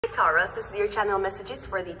Hi Taurus, this is your channel messages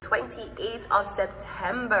for the 28th of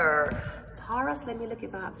September. Taurus, let me look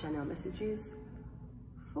if I have channel messages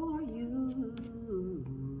for you.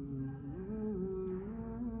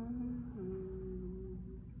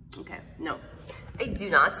 Okay, no, I do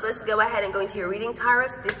not. So let's go ahead and go into your reading,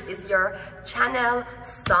 Taurus. This is your channel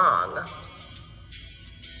song.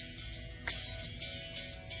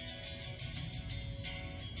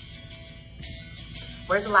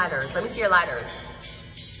 Where's the ladders? Let me see your ladders.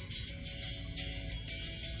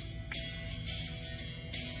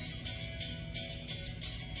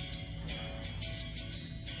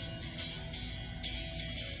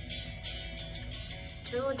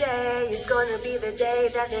 Today is gonna be the day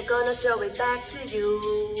that they're gonna throw it back to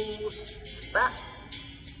you. But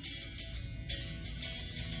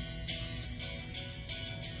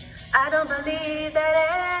I don't believe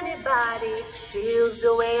that anybody feels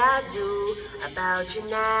the way I do about you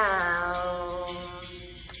now.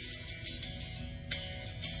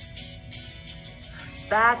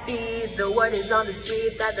 Backbeat, the word is on the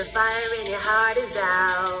street that the fire in your heart is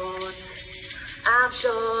out. I'm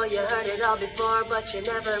sure you heard it all before, but you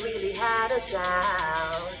never really had a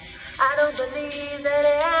doubt. I don't believe that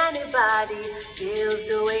anybody feels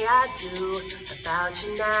the way I do about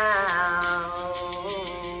you now.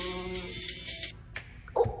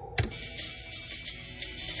 Ooh.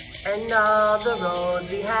 And all the roads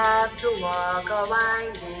we have to walk are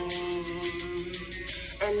winding,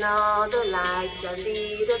 and all the lights that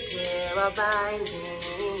lead us here are binding.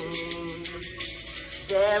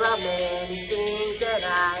 There are many things that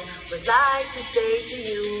I would like to say to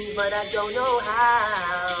you, but I don't know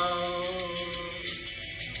how.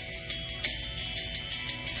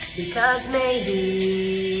 Because maybe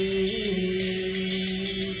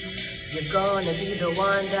you're gonna be the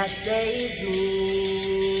one that saves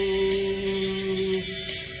me.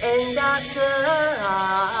 And after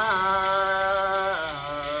all,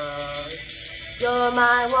 you're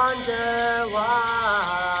my wonderwall.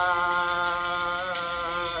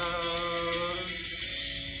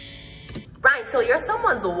 So you're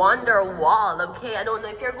someone's wonder wall, okay? I don't know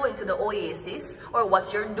if you're going to the oasis or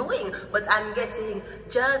what you're doing, but I'm getting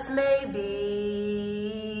just maybe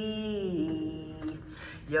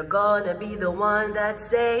you're gonna be the one that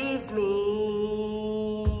saves me.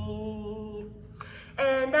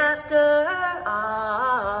 And after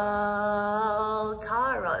all,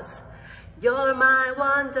 Taurus, you're my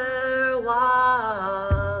wonder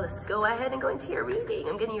wall. Let's go ahead and go into your reading.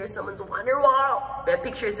 I'm getting your someone's wonder wall. We have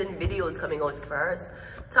pictures and videos coming out first.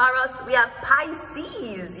 Taurus, we have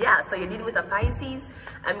Pisces. Yeah, so you're dealing with a Pisces.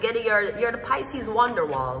 I'm getting you're the Pisces wonder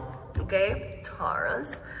wall. Okay,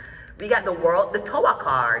 Taurus. We got the world, the Tower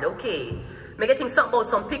card. Okay. I'm getting something about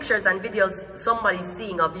some pictures and videos somebody's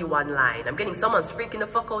seeing of you online. I'm getting someone's freaking the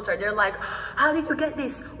fuck out, or they're like, how did you get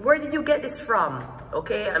this? Where did you get this from?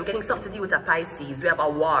 Okay, I'm getting something to do with a Pisces. We have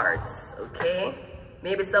awards, okay?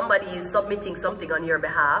 Maybe somebody is submitting something on your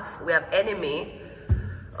behalf. We have enemy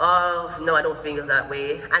of, no, I don't think of that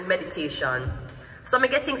way, and meditation. So I'm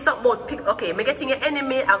getting something about, okay, I'm getting an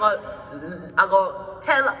enemy, I'm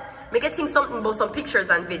getting something about some pictures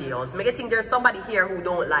and videos. I'm getting there's somebody here who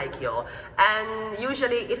don't like you. And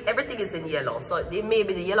usually if everything is in yellow, so it may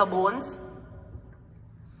be the yellow bones.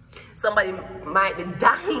 Somebody might be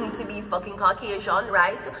dying to be fucking Caucasian,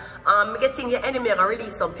 right? I'm getting your enemy gonna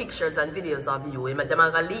release some pictures and videos of you. They're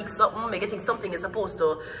gonna leak something. I'm getting something is supposed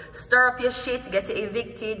to stir up your shit, get you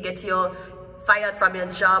evicted, get you fired from your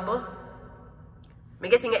job. I'm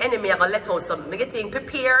getting an enemy, I'm gonna let out some. I'm getting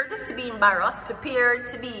prepared to be embarrassed, prepared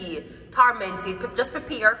to be tormented. Just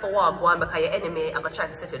prepare for one because your enemy, I'm gonna try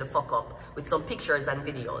to set you the fuck up with some pictures and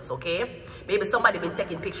videos, okay? Maybe somebody been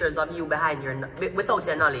taking pictures of you behind your, without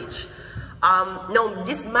your knowledge. Now,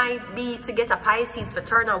 this might be to get a Pisces to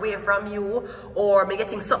turn away from you, or I'm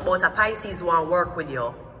getting something about a Pisces want to work with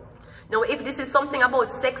you. Now, if this is something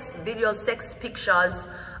about sex videos, sex pictures,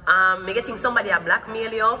 I'm getting somebody a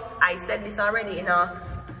blackmail you. I said this already in a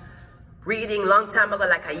reading long time ago,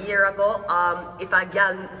 like a year ago.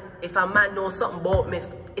 If a man knows something about me,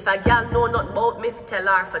 if a girl know nothing about me, tell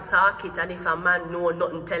her for talk it, and if a man know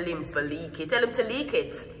nothing, tell him for leak it. Tell him to leak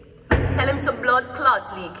it. Tell him to blood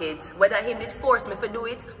clot leak it. Whether him did force me for do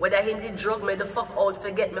it, whether him did drug me the fuck out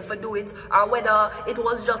for get me for do it, or whether it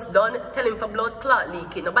was just done, tell him for blood clot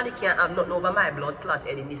leak it. Nobody can have nothing over my blood clot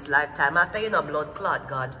head in this lifetime. After you know blood clot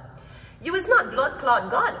God. You is not blood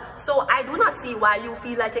clot God. So I do not see why you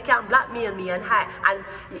feel like you can blackmail me and hide. And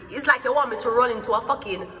it's like you want me to run into a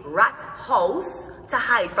fucking rat house to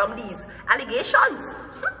hide from these allegations.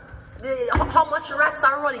 How much rats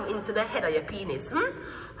are running into the head of your penis?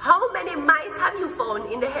 How many mice have you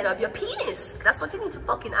found in the head of your penis? That's what you need to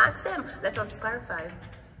fucking ask them. Let us clarify.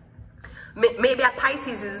 Maybe a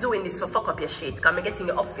Pisces is doing this for fuck up your shit, because I'm getting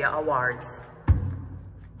you up for your awards.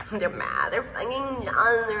 They're mad, they're fucking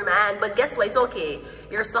young, they're mad. But guess what? It's okay.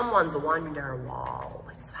 You're someone's wonder wall.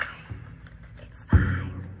 It's fine. It's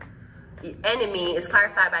fine. The enemy is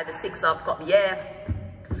clarified by the Six of Cups. Yeah.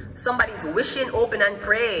 Somebody's wishing, hoping, and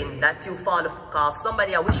praying that you fall the fuck off.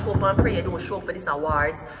 Somebody I wish, hope, and pray you don't show up for these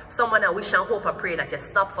awards. Someone I wish and hope and pray that you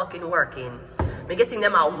stop fucking working. Me getting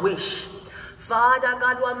them a wish. Father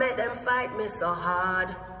God, what make them fight me so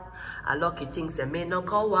hard? A lucky thing say me no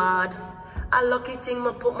coward. A lucky thing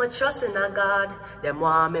me put my trust in a God. Them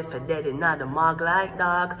want me for dead in the mug like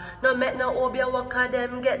dog. No make no hope you work at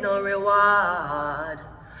them get no reward.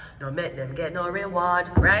 No make them get no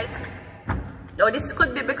reward, right? Now this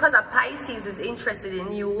could be because a Pisces is interested in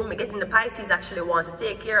you. Me getting the Pisces actually want to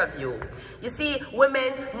take care of you. You see,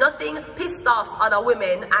 women, nothing pissed off other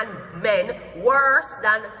women and men worse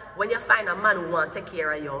than when you find a man who want to take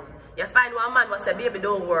care of you. You find one man who say, baby,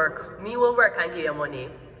 don't work. Me will work and give you money.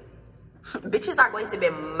 Bitches are going to be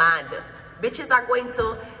mad. Bitches are going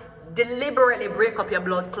to deliberately break up your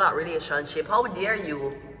blood clot relationship. How dare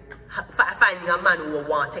you finding a man who will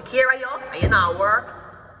want to take care of you and you not work?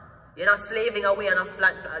 You're not slaving away on a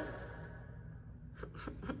flat pad.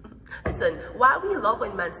 Listen, while we love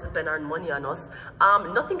when men spend our money on us,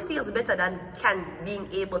 nothing feels better than being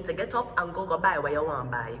able to get up and go buy what you want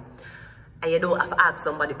to buy. And you don't have to ask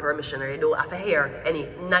somebody permission, or you don't have to hear any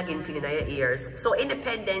nagging thing in your ears. So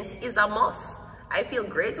independence is a must. I feel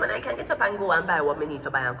great when I can get up and go and buy what I need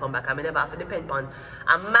to buy and come back. I never have to depend on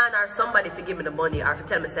a man or somebody to give me the money or to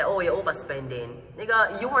tell me, say, oh, you're overspending.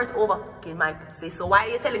 Nigga, you weren't overfucking my pussy, so why are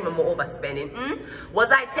you telling me I'm overspending?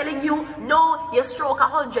 Was I telling you, no, you stroke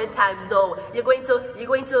 100 times, though. You're going to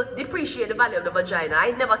depreciate the value of the vagina.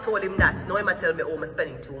 I never told him that. No, he might tell me, oh, I'm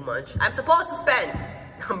spending too much. I'm supposed to spend.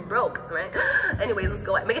 I'm broke, right? Anyways, let's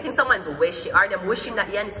go. I'm getting someone's wish. Are them wishing that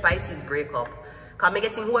you and the Pisces break up? Because I'm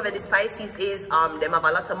getting whoever the Pisces is, them have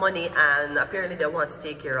a lot of money and apparently they want to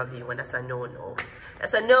take care of you, and that's a no-no.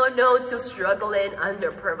 That's a no-no to struggling,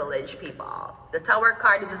 underprivileged people. The Tower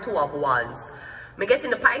card is a 2 of Wands. I'm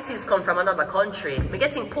getting the Pisces come from another country. I'm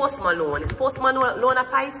getting Post Malone. Is Post Malone a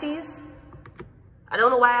Pisces? I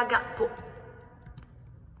don't know why I got...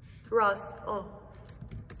 Ross, oh.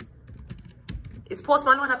 Is Post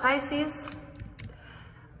Malone a Pisces?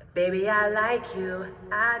 Baby, I like you,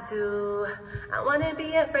 I do. I wanna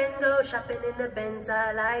be a friend, go shopping in the Benz,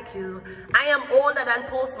 I like you. I am older than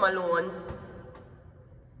Post Malone.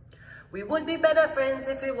 We would be better friends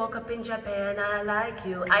if we woke up in Japan, I like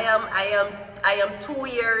you. I am 2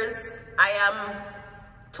 years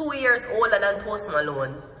older than Post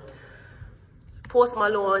Malone. Post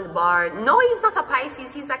Malone born, no, he's not a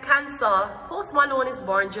Pisces, he's a Cancer. Post Malone is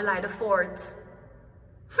born July the 4th.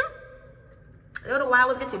 I don't know why I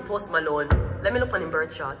was getting Post Malone. Let me look on him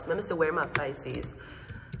birth charts. Let me see where my Pisces.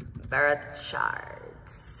 Birth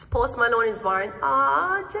charts. Post Malone is born,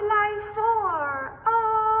 July 4.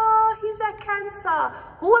 Oh, he's a Cancer.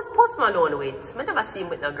 Who was Post Malone with? I never seen him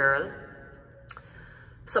with no girl.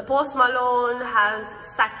 So Post Malone has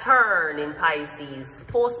Saturn in Pisces.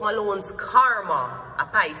 Post Malone's karma, a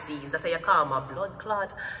Pisces. That's how your karma, blood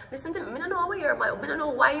clots. Listen to me, I don't know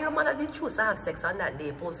why your mother did choose to have sex on that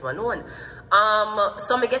day, Post Malone.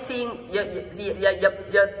 So I'm getting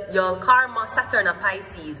your karma, Saturn, a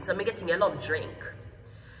Pisces. So I'm getting your love drink.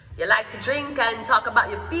 You like to drink and talk about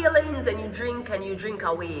your feelings, and you drink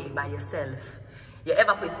away by yourself. You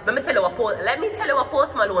ever put, let me tell you what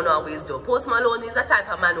Post Malone always do. Post Malone is a type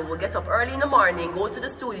of man who will get up early in the morning, go to the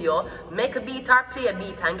studio, make a beat or play a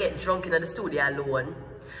beat and get drunk in the studio alone.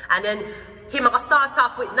 And then him gonna start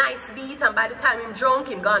off with nice beat, and by the time him drunk,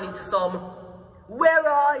 him gone into some, where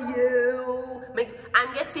are you?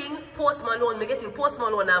 I'm getting Post Malone,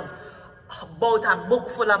 about a book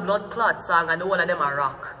full of blood clot song, and all of them are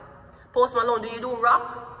rock. Post Malone, do you do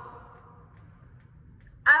rock?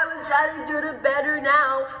 I was trying to do the better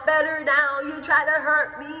now, you try to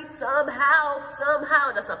hurt me somehow.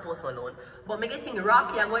 That's not Post Malone. But me getting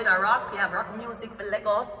rock, you're going to rock, you have rock music for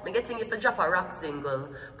Lego. Me getting you for drop a rock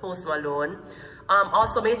single, Post Malone.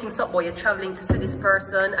 Also me getting something about you're traveling to see this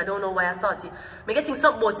person. I don't know why I thought you. Me getting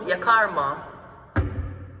something about your karma.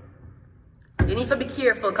 You need to be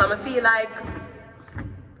careful, because I feel like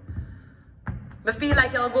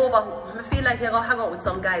you'll go over, I feel like you're going to hang out with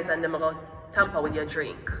some guys and they're going to tamper with your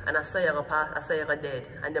drink, and I say you're dead,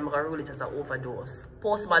 and them gonna rule it as an overdose.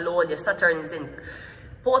 Post Malone, your Saturn is in.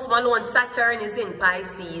 Post Malone, Saturn is in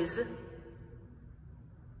Pisces.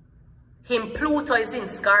 Him Pluto is in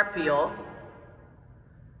Scorpio.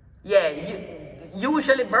 Yeah,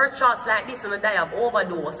 usually birth charts like this when they die of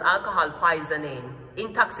overdose, alcohol poisoning,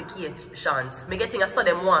 intoxications. Me getting a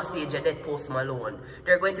sudden one stage of death Post Malone.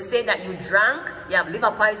 They're going to say that you drank, you have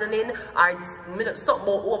liver poisoning, or something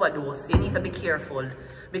about overdose. You need to be careful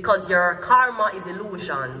because your karma is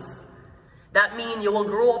illusions. That means you will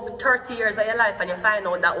grow up 30 years of your life and you find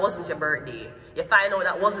out that wasn't your birthday. You find out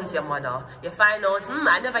that wasn't your mother. You find out,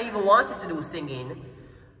 I never even wanted to do singing.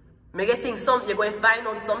 Me getting some, you're going to find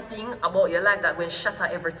out something about your life that will shatter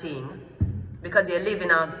everything. Because you live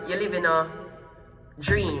in a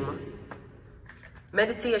dream.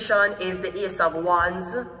 Meditation is the Ace of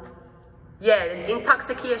Wands. Yeah,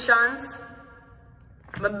 intoxications.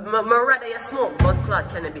 Me rather you smoke blood clot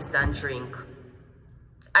cannabis than drink.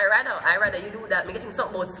 I rather you do that. Me getting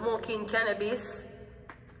something about smoking cannabis.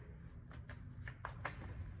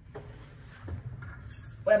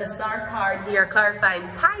 We have a star card here clarifying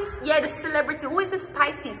Pisces. Yeah, the celebrity. Who is this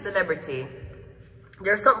Pisces celebrity?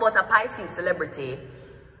 There's something about a Pisces celebrity.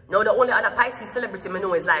 No, the only other Pisces celebrity I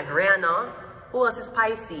know is like Rihanna. Who else is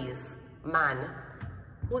Pisces? Man.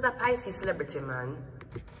 Who's a Pisces celebrity, man?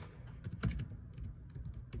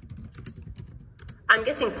 I'm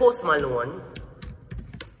getting Post Malone.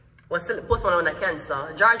 What's Post Malone a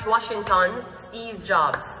Cancer? George Washington, Steve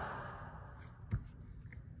Jobs.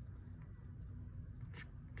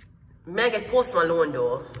 May I get Post Malone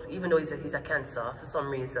though, even though he's a Cancer for some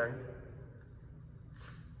reason.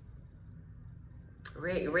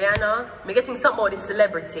 Rihanna, me getting something about this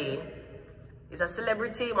celebrity. He's a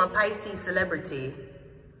celebrity, one Pisces celebrity.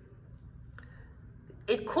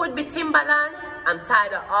 It could be Timbaland. I'm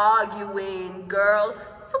tired of arguing, girl.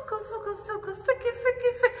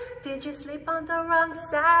 Did you sleep on the wrong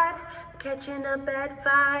side? Catching a bad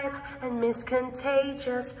vibe and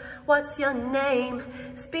miscontagious. What's your name?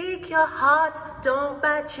 Speak your heart, don't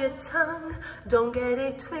bite your tongue. Don't get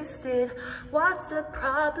it twisted. What's the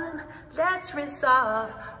problem? Let's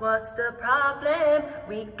resolve. What's the problem?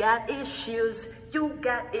 We got issues, you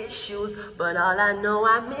got issues, but all I know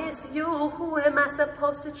I miss you. Who am I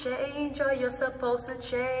supposed to change, or you're supposed to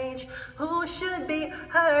change? Who should be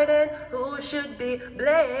heard and who should be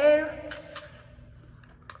blamed?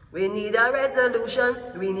 We need a resolution,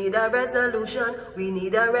 we need a resolution, we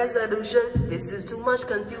need a resolution. This is too much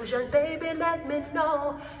confusion, baby, let me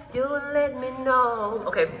know, you let me know.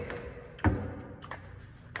 Okay.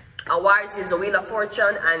 Awards is the Wheel of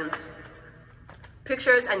Fortune, and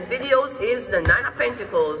pictures and videos is the Nine of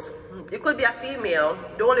Pentacles. It could be a female.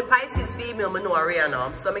 The only Pisces female I know are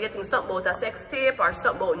Rihanna. So I'm getting something about a sex tape or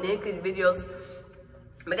something about naked videos.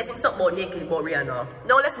 I'm getting something about naked about Rihanna.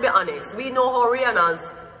 Now let's be honest, we know how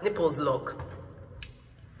Rihanna's nipples look.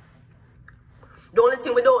 The only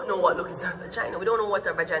thing we don't know what look is her vagina. We don't know what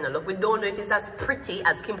her vagina look. We don't know if it's as pretty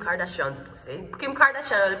as Kim Kardashian's pussy. Kim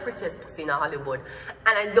Kardashian is the prettiest pussy in Hollywood.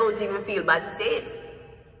 And I don't even feel bad to say it.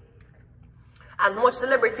 As much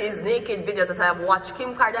celebrities naked videos that I have watched,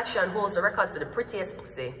 Kim Kardashian holds the record for the prettiest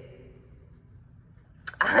pussy.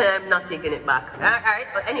 I'm not taking it back. Alright,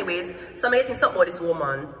 anyways, so I'm getting something about this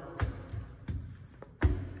woman.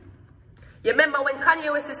 You remember when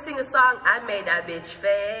Kanye West sing a song, I made that bitch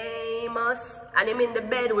famous, and him in the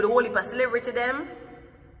bed with a whole heap of celebrity them?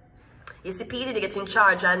 You see, P. Diddy gets in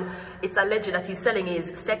charge, and it's alleged that he's selling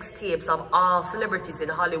his sex tapes of all celebrities in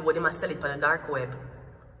Hollywood. He must sell it on the dark web.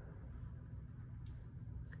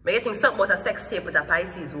 I'm getting something about a sex tape with a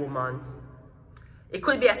Pisces woman. It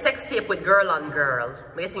could be a sex tape with girl on girl.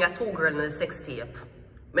 I'm getting a two girl in a sex tape.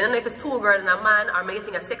 I don't know if it's two girl and a man, or I'm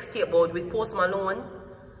getting a sex tape with Post Malone.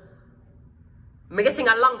 I'm getting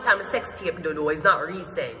a long time sex tape though, it's not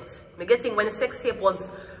recent. I'm getting when the sex tape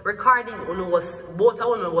was recorded when both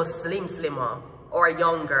of them was slimmer or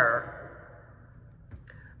younger.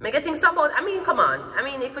 I'm getting some about, I mean, come on. I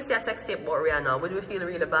mean, if we see a sex tape about Rihanna, would we feel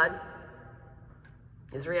really bad?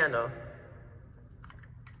 It's Rihanna.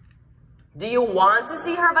 Do you want to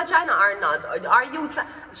see her vagina or not? Or are you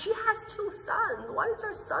she has 2 sons. What is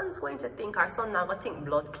her sons going to think? Her son not going to think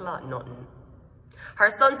blood clot, nothing. Her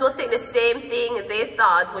sons will think the same thing they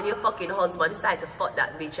thought when your fucking husband decided to fuck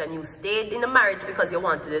that bitch and you stayed in the marriage because you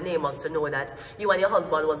wanted the neighbors to know that you and your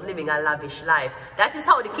husband was living a lavish life. That is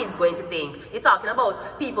how the kid's going to think. You're talking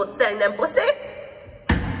about people selling them pussy?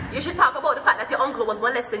 You should talk about the fact that your uncle was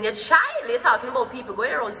molesting your child. You're talking about people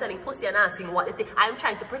going around selling pussy and asking what they think. I'm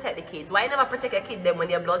trying to protect the kids. Why you never protect your kid them when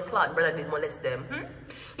your blood clot brother did molest them?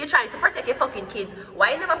 You're trying to protect your fucking kids.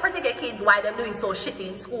 Why you never protect your kids while they're doing so shitty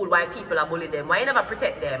in school while people are bullying them? Why you never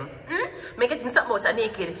protect them? Make it something about a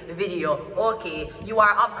naked video. Okay, you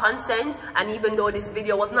are of consent, and even though this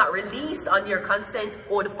video was not released on your consent,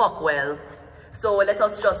 oh the fuck well. So let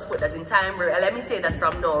us just put that in time. Let me say that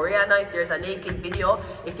from now, Rihanna, if there's a naked video,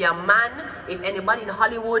 if you're a man, if anybody in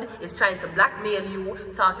Hollywood is trying to blackmail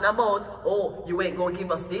you, talking about, oh, you ain't gonna give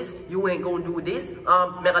us this, you ain't gonna do this,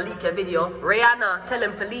 make a leak a video, Rihanna, tell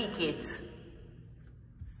them to leak it.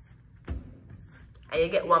 And you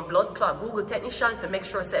get one blood clot Google technician to make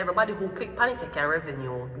sure so everybody who click on it can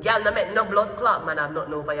revenue. Girl, no make no blood clot man have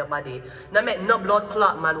nothing over your body. No make no blood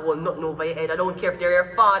clot man hold nothing over your head. I don't care if they're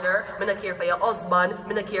your father, I don't care for your husband,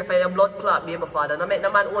 I don't care for your blood clot baby father. No make no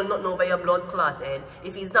man hold nothing over your blood clot head.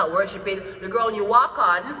 If he's not worshipping the ground you walk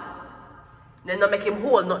on, then no make him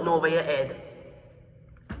hold nothing over your head.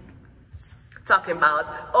 Talking about,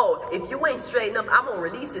 oh, if you ain't straighten up, I'm gonna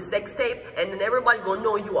release this sex tape, and then everybody gonna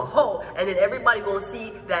know you a hoe, and then everybody gonna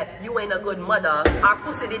see that you ain't a good mother. Our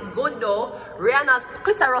pussy did good though. Rihanna's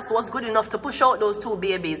clitoris was good enough to push out those 2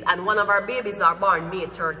 babies, and one of our babies are born May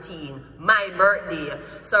 13, my birthday.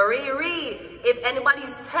 So Riri, if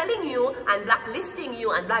anybody's telling you and blacklisting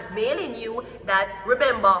you and blackmailing you that,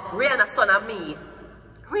 remember, Rihanna's son and me.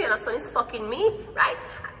 Rihanna's son is fucking me, right?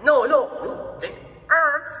 No.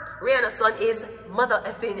 Rihanna's son is mother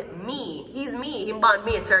effing me. He's me. He born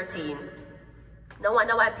May 13. No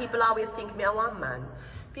wonder why people always think me a one man.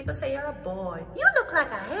 People say you're a boy. You look like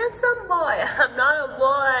a handsome boy. I'm not a boy.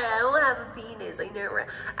 I don't have a penis. I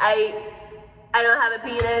don't have a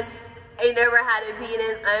penis. I never had a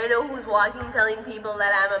penis. I don't know who's walking telling people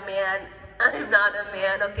that I'm a man. I'm not a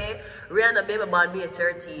man, okay? Rihanna baby born May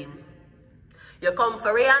 13. You come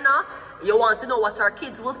for Rihanna, you want to know what our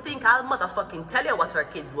kids will think. I'll motherfucking tell you what our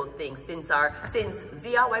kids will think. Since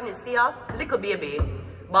Zia, when you see her, little baby,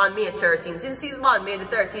 born May 13. Since he's born May the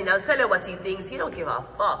 13th, I'll tell you what he thinks. He don't give a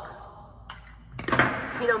fuck.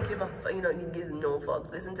 He don't give a fuck. You know, he gives no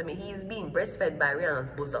fucks. Listen to me. He's being breastfed by Rihanna's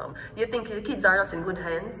bosom. You think the kids are not in good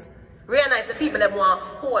hands? Rihanna, if the people that want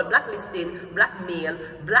whole blacklisting, blackmail,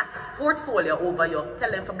 black portfolio over you,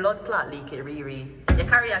 tell them for blood clot leak it, Riri. You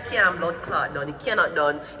carry a can blood clot done. It cannot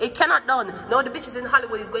done. It cannot done. Now the bitches in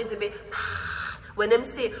Hollywood is going to be when them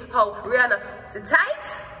say how Rihanna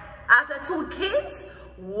tight after 2 kids.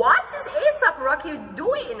 What is A$AP Rocky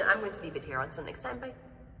doing? I'm going to leave it here. Until next time. Bye.